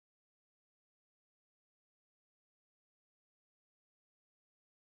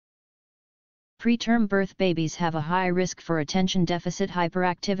Preterm birth babies have a high risk for attention deficit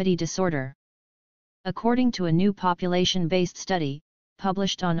hyperactivity disorder. According to a new population-based study,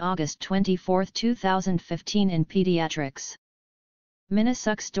 published on August 24, 2015 in Pediatrics, Minna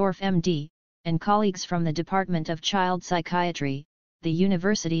Suxdorf MD, and colleagues from the Department of Child Psychiatry, the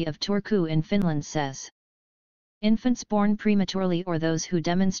University of Turku in Finland says, infants born prematurely or those who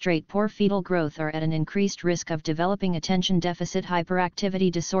demonstrate poor fetal growth are at an increased risk of developing attention deficit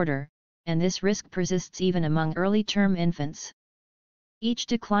hyperactivity disorder, and this risk persists even among early-term infants. Each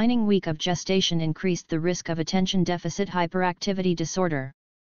declining week of gestation increased the risk of attention deficit hyperactivity disorder.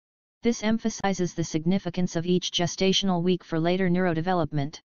 This emphasizes the significance of each gestational week for later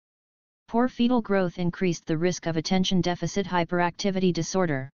neurodevelopment. Poor fetal growth increased the risk of attention deficit hyperactivity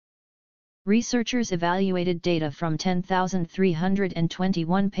disorder. Researchers evaluated data from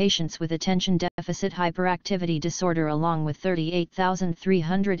 10,321 patients with attention deficit hyperactivity disorder along with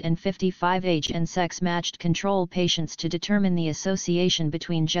 38,355 age and sex-matched control patients to determine the association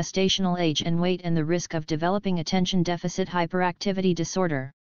between gestational age and weight and the risk of developing attention deficit hyperactivity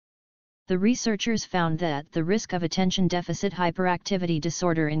disorder. The researchers found that the risk of attention deficit hyperactivity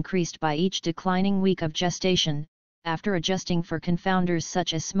disorder increased by each declining week of gestation, after adjusting for confounders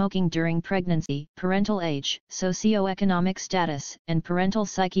such as smoking during pregnancy, parental age, socioeconomic status, and parental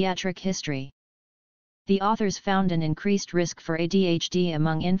psychiatric history. The authors found an increased risk for ADHD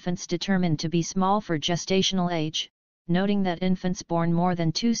among infants determined to be small for gestational age, noting that infants born more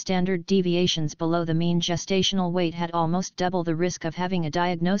than 2 standard deviations below the mean gestational weight had almost double the risk of having a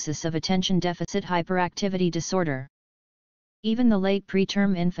diagnosis of attention deficit hyperactivity disorder. Even the late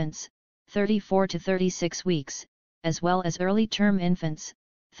preterm infants, 34 to 36 weeks, as well as early-term infants,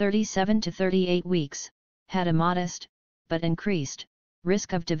 37 to 38 weeks, had a modest, but increased,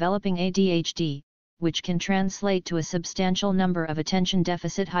 risk of developing ADHD, which can translate to a substantial number of attention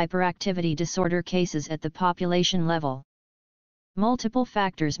deficit hyperactivity disorder cases at the population level. Multiple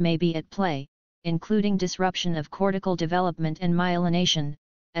factors may be at play, including disruption of cortical development and myelination,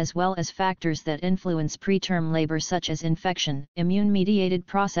 as well as factors that influence preterm labor such as infection, immune-mediated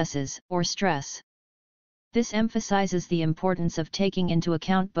processes, or stress. This emphasizes the importance of taking into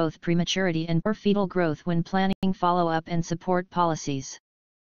account both prematurity and poor fetal growth when planning follow-up and support policies.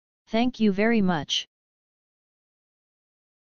 Thank you very much.